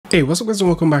Hey, what's up guys and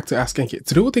welcome back to askNK.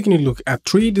 Today we're taking a look at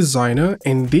Tree Designer,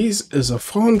 and this is a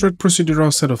 400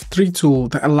 procedural set of tree tool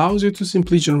that allows you to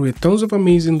simply generate tons of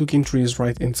amazing looking trees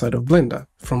right inside of Blender,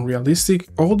 from realistic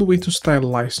all the way to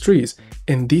stylized trees.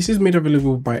 And this is made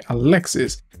available by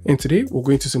Alexis. And today we're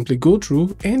going to simply go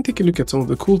through and take a look at some of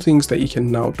the cool things that you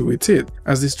can now do with it.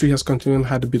 As this tree has continually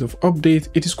had a bit of update,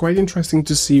 it is quite interesting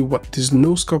to see what this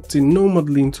no sculpting, no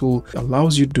modeling tool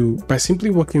allows you to do by simply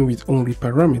working with only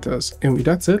parameters. And with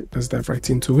that said, let's dive right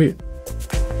into it.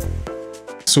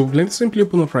 So let's simply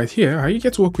open up right here. How you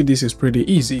get to work with this is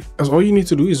pretty easy, as all you need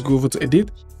to do is go over to edit,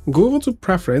 go over to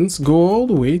preference, go all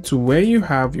the way to where you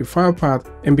have your file path,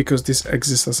 and because this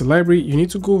exists as a library, you need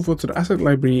to go over to the asset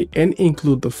library and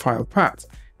include the file path.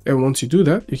 And once you do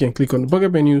that, you can click on the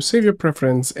bugger menu, save your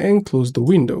preference, and close the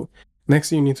window. Next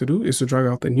thing you need to do is to drag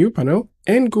out the new panel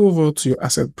and go over to your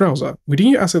asset browser. Within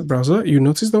your asset browser, you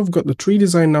notice that we've got the Tree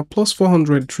Designer plus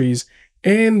 400 trees,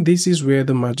 and this is where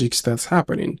the magic starts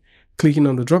happening. Clicking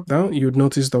on the drop down, you would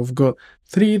notice that we've got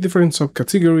 3 different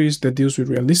subcategories that deals with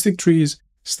realistic trees,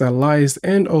 stylized,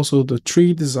 and also the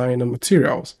Tree Designer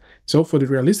materials. So for the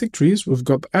realistic trees, we've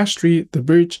got the ash tree, the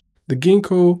birch, the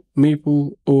ginkgo,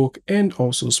 maple, oak, and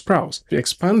also spruce. If you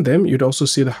expand them, you'd also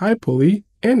see the high poly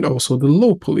and also the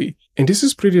low poly. And this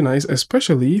is pretty nice,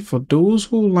 especially for those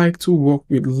who like to work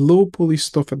with low poly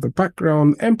stuff at the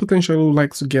background and potentially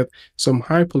like to get some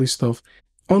high poly stuff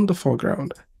on the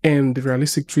foreground. And the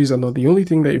realistic trees are not the only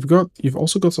thing that you've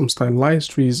also got some stylized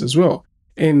trees as well.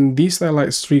 And these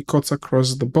stylized tree cuts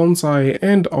across the bonsai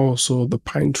and also the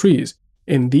pine trees.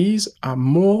 And these are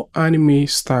more anime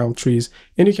style trees.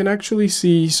 And you can actually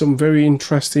see some very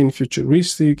interesting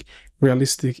futuristic,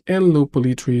 realistic, and low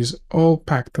poly trees all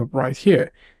packed up right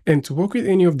here. And to work with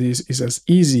any of these is as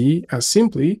easy as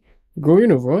simply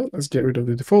going over, let's get rid of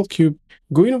the default cube,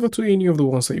 going over to any of the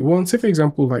ones that you want. Say for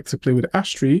example, like to play with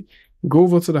ash tree, go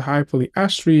over to the high poly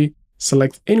ash tree,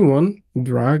 select anyone,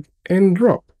 drag and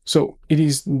drop. So it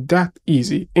is that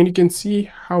easy, and you can see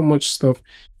how much stuff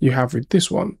you have with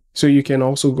this one. So you can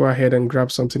also go ahead and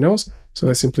grab something else. So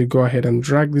let's simply go ahead and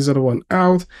drag this other one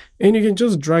out, and you can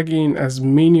just drag in as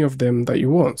many of them that you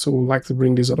want. So we'd like to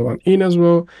bring this other one in as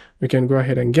well. We can go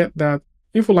ahead and get that.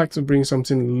 If we like to bring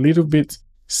something a little bit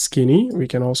skinny, we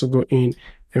can also go in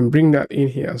and bring that in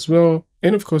here as well.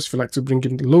 And of course, if you like to bring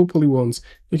in the low poly ones,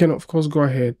 you can of course go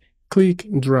ahead, click,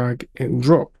 drag and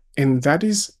drop. And that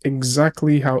is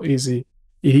exactly how easy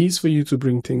it is for you to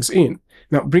bring things in.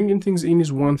 Now, bringing things in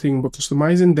is one thing, but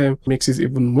customizing them makes it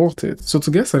even worth it. So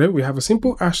to get started, we have a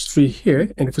simple ash tree here.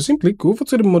 And if you simply go over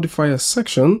to the modifiers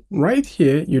section right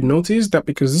here, you notice that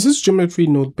because this is geometry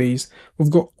node based, we've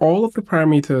got all of the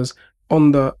parameters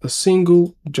under a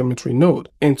single geometry node.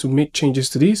 And to make changes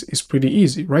to this is pretty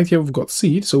easy. Right here, we've got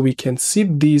seed, so we can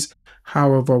seed these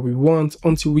however we want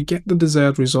until we get the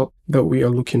desired result that we are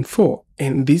looking for.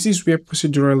 And this is where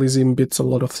proceduralism beats a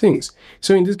lot of things.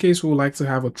 So in this case, we would like to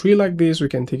have a tree like this. We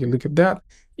can take a look at that.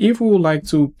 If we would like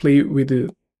to play with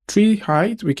the tree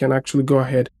height, we can actually go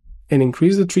ahead and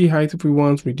increase the tree height if we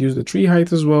want, reduce the tree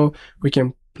height as well. We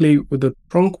can play with the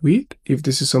trunk width if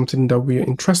this is something that we are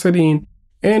interested in.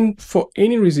 And for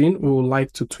any reason we would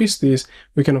like to twist this,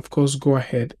 we can of course go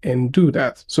ahead and do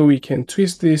that. So we can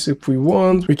twist this if we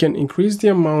want. We can increase the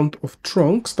amount of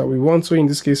trunks that we want. So in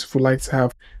this case, if we like to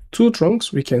have 2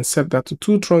 trunks, we can set that to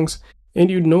 2 trunks.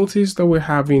 And you notice that we're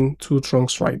having 2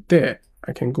 trunks right there.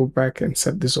 I can go back and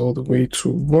set this all the way to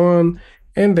 1.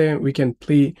 And then we can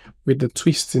play with the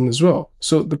twisting as well.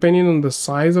 So depending on the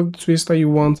size of the twist that you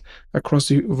want across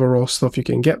the overall stuff, you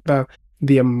can get that.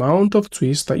 The amount of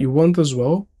twist that you want as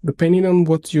well, depending on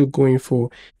what you're going for,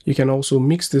 you can also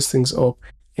mix these things up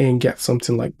and get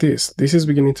something like this. This is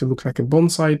beginning to look like a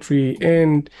bonsai tree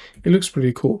and it looks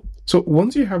pretty cool. So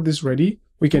once you have this ready,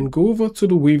 we can go over to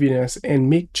the waviness and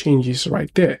make changes right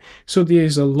there. So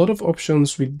there's a lot of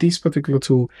options with this particular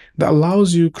tool that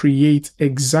allows you to create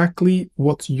exactly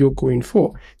what you're going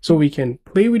for. So we can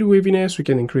play with the waviness, we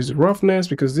can increase the roughness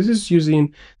because this is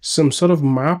using some sort of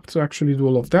map to actually do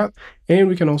all of that. And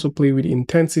we can also play with the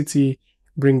intensity,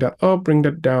 bring that up, bring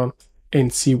that down,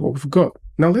 and see what we've got.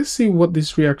 Now let's see what this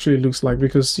tree actually looks like,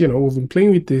 because we've been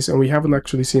playing with this and we haven't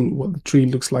actually seen what the tree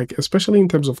looks like, especially in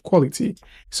terms of quality.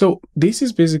 So this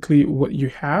is basically what you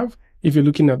have if you're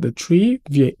looking at the tree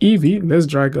via Eevee. Let's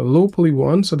drag a low poly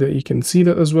one so that you can see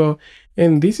that as well.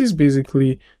 And this is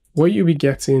basically what you'll be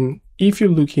getting if you're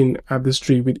looking at this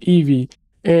tree with Eevee.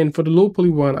 And for the low poly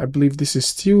one, I believe this is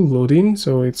still loading,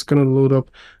 so it's going to load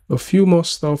up a few more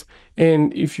stuff.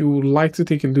 And if you would like to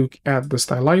take a look at the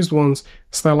stylized ones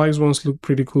look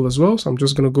pretty cool as well. So I'm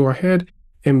just going to go ahead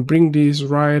and bring this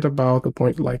right about the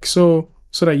point like so.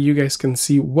 so that you guys can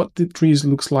see what the trees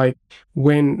looks like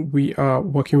when we are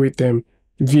working with them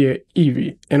via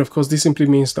Eevee. And of course, this simply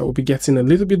means that we'll be getting a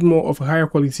little bit more of a higher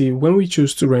quality when we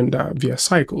choose to render via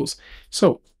cycles.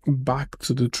 So back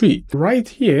to the tree. Right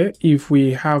here, if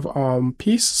we have our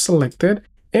piece selected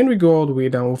and we go all the way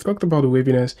down, we've talked about the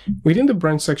waviness. Within the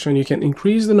branch section, you can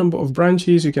increase the number of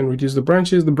branches, you can reduce the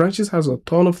branches. The branches has a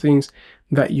ton of things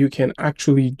that you can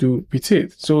actually do with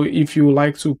it. So if you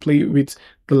like to play with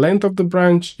the length of the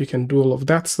branch, you can do all of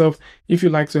that stuff. If you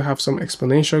like to have some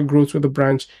exponential growth with the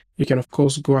branch, you can of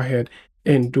course go ahead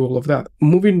and do all of that.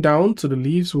 Moving down to the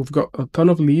leaves, we've got a ton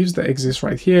of leaves that exist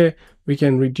right here. We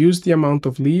can reduce the amount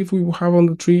of leaf we will have on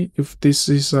the tree. If this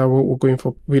is what we're going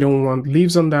for, we don't want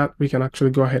leaves on that, we can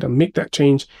actually go ahead and make that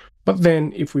change. But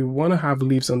then if we want to have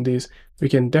leaves on this, we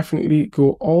can definitely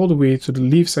go all the way to the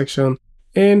leaf section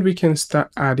and we can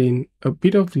start adding a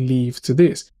bit of leaf to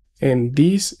this. And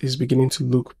this is beginning to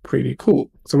look pretty cool.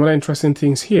 Some other interesting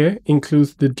things here include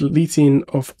the deleting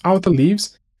of outer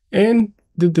leaves and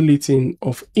the deleting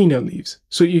of inner leaves.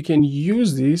 So you can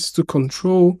use this to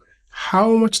control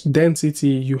how much density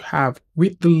you have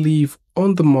with the leaf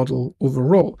on the model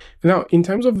overall. Now, in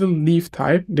terms of the leaf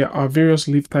type, there are various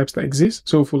leaf types that exist.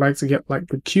 So if we like to get like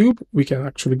the cube, we can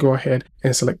actually go ahead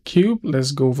and select cube.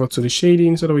 Let's go over to the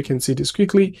shading so that we can see this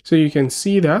quickly. So you can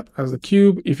see that as the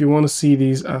cube. If you want to see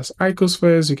these as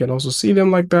icospheres, you can also see them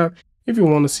like that. If you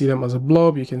want to see them as a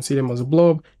blob, you can see them as a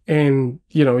blob, and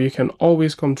you can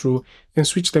always come through and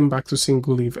switch them back to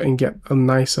single leaf and get a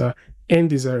nicer and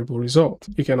desirable result.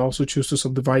 You can also choose to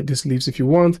subdivide these leaves if you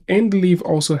want, and the leaf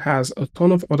also has a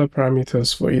ton of other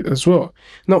parameters for it as well.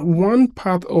 Now, one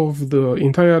part of the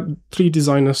entire tree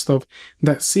designer stuff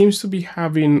that seems to be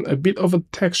having a bit of a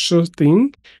texture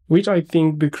thing, which I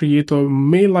think the creator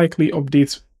may likely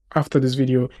update after this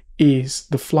video, is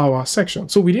the flower section.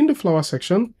 So within the flower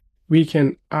section, we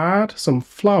can add some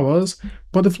flowers,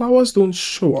 but the flowers don't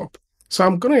show up. So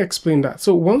I'm going to explain that.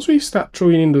 So once we start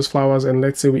throwing in those flowers, and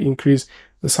let's say we increase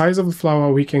the size of the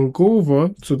flower, we can go over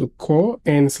to the core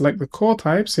and select the core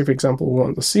type. Say, for example, we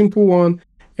want the simple one,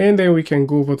 and then we can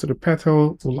go over to the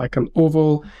petal, like an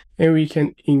oval, and we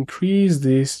can increase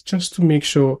this just to make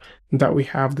sure that we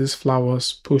have these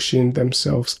flowers pushing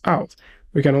themselves out.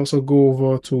 We can also go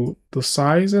over to the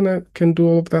size and I can do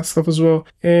all of that stuff as well.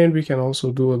 And we can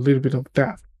also do a little bit of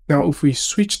that. Now, if we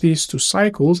switch these to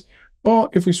cycles, or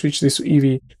if we switch this to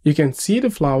Eevee, you can see the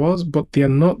flowers, but they are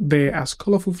not there as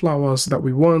colorful flowers that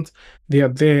we want. They are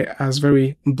there as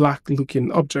very black looking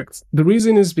objects. The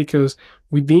reason is because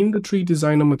within the tree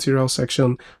designer material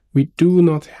section, we do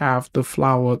not have the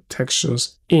flower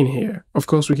textures in here. Of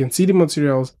course, we can see the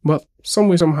materials, but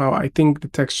somehow, I think the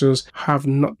textures have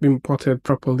not been ported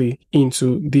properly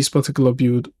into this particular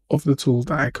build of the tool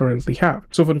that I currently have.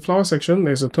 So for the flower section,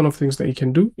 there's a ton of things that you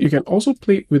can do. You can also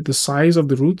play with the size of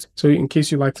the root. So in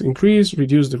case you like to increase,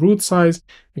 reduce the root size,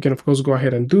 you can of course go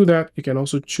ahead and do that. You can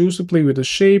also choose to play with the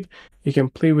shape. You can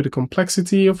play with the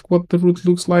complexity of what the root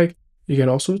looks like. You can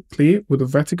also play with the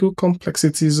vertical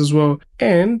complexities as well,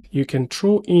 and you can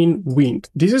throw in wind.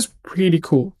 This is pretty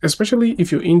cool, especially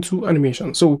if you're into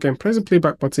animation. So we can press the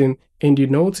playback button and you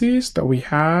notice that we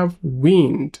have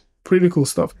wind. Pretty cool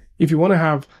stuff. If you want to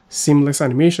have seamless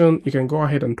animation, you can go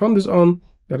ahead and turn this on.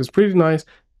 That is pretty nice.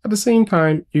 At the same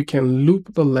time, you can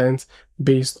loop the length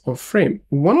based off frame.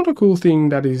 One other cool thing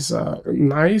that is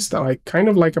nice that I kind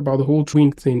of like about the whole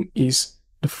wind thing is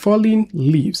the falling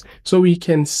leaves. So we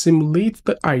can simulate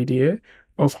the idea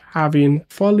of having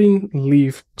falling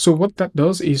leaf. So what that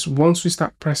does is once we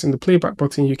start pressing the playback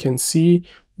button, you can see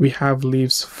we have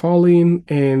leaves falling,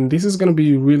 and this is going to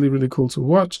be really, really cool to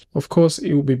watch. Of course,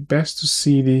 it will be best to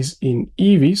see this in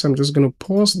Eevee. So I'm just going to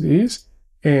pause this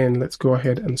and let's go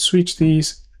ahead and switch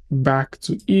these back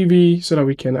to Eevee so that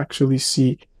we can actually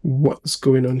see what's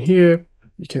going on here.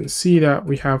 You can see that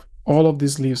we have all of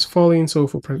these leaves falling. So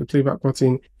if we press the playback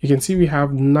button, you can see we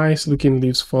have nice looking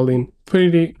leaves falling.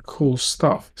 Pretty cool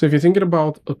stuff. So if you're thinking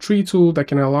about a tree tool that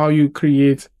can allow you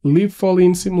create leaf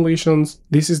falling simulations,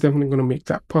 this is definitely going to make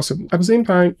that possible. At the same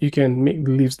time, you can make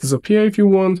the leaves disappear if you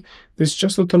want. There's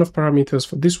just a ton of parameters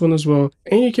for this one as well.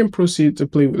 And you can proceed to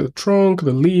play with the trunk,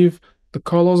 the leaf, the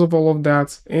colors of all of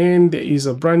that. And there is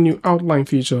a brand new outline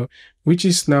feature, which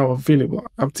is now available.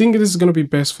 I think this is going to be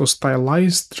best for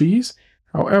stylized trees.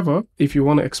 However, if you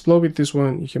want to explore with this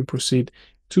one, you can proceed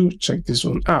to check this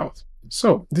one out.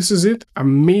 So this is it.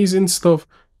 Amazing stuff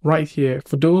right here.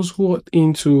 For those who are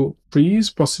into trees,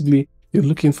 possibly you're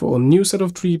looking for a new set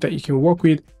of tree that you can work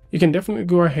with, you can definitely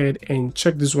go ahead and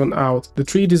check this one out. The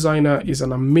Tree Designer is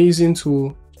an amazing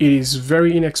tool. It is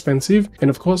very inexpensive. And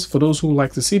of course, for those who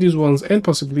like to see these ones and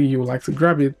possibly you would like to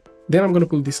grab it, then I'm going to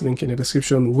put this link in the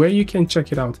description where you can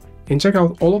check it out and check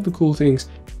out all of the cool things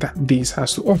that this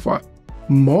has to offer.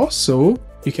 More so,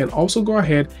 you can also go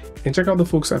ahead and check out the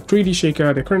folks at 3D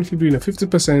Shaker. They're currently doing a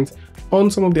 50% on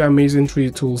some of the amazing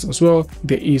 3D tools as well.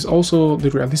 There is also the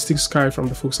realistic sky from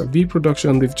the folks at V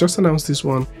Production. They've just announced this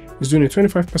one is doing a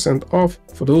 25% off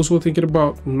for those who are thinking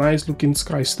about nice looking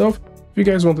sky stuff. If you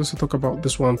guys want us to talk about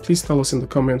this one, please tell us in the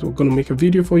comments. We're going to make a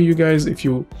video for you guys if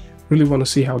you really want to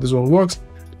see how this one works.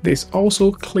 There's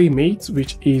also ClayMate,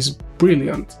 which is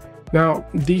brilliant. Now,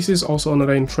 this is also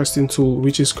another interesting tool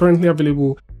which is currently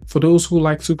available for those who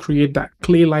like to create that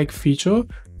clay-like feature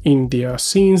in their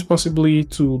scenes, possibly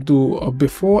to do a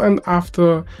before and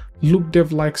after look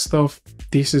dev-like stuff.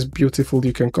 This is beautiful.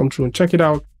 You can come through and check it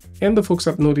out. And the folks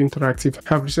at Node Interactive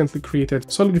have recently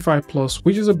created Solidify Plus,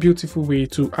 which is a beautiful way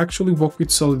to actually work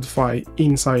with Solidify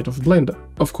inside of Blender.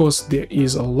 Of course, there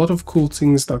is a lot of cool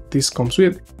things that this comes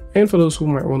with. And for those who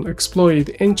might want to explore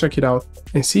it and check it out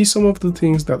and see some of the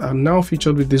things that are now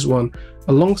featured with this one,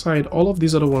 alongside all of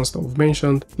these other ones that we've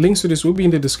mentioned, links to this will be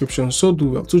in the description, so do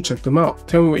well to check them out.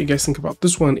 Tell me what you guys think about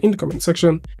this one in the comment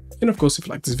section. And of course, if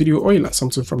you like this video or you like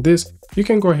something from this, you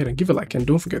can go ahead and give a like and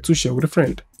don't forget to share with a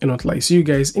friend. And until I see you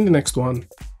guys in the next one,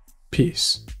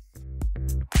 peace.